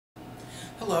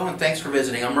Hello and thanks for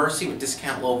visiting. I'm Mercy with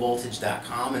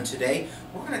DiscountLowVoltage.com, and today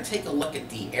we're going to take a look at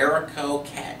the Erico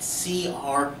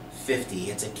CATCR50.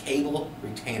 It's a cable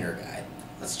retainer guide.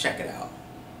 Let's check it out.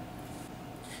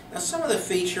 Now some of the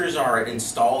features are it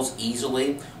installs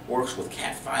easily, works with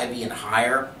Cat5e and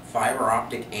higher, fiber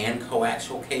optic and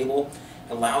coaxial cable,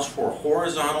 allows for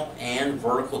horizontal and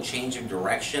vertical change of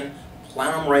direction,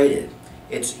 platinum rated.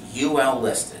 It's UL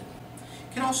listed.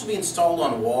 Can also be installed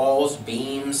on walls,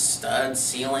 beams, studs,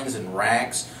 ceilings, and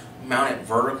racks, mounted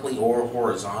vertically or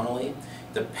horizontally.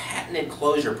 The patented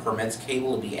closure permits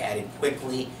cable to be added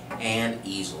quickly and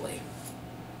easily.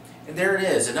 And there it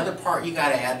is, another part you got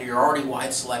to add to your already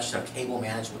wide selection of cable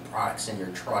management products in your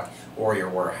truck or your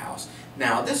warehouse.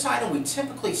 Now this item we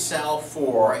typically sell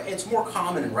for, it's more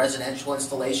common in residential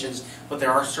installations, but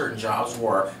there are certain jobs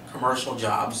where commercial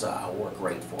jobs work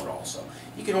great for it also.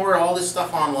 You can order all this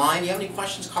stuff online. If you have any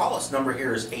questions, call us. Number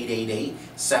here is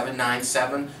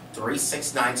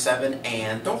 888-797-3697,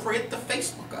 and don't forget to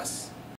Facebook us.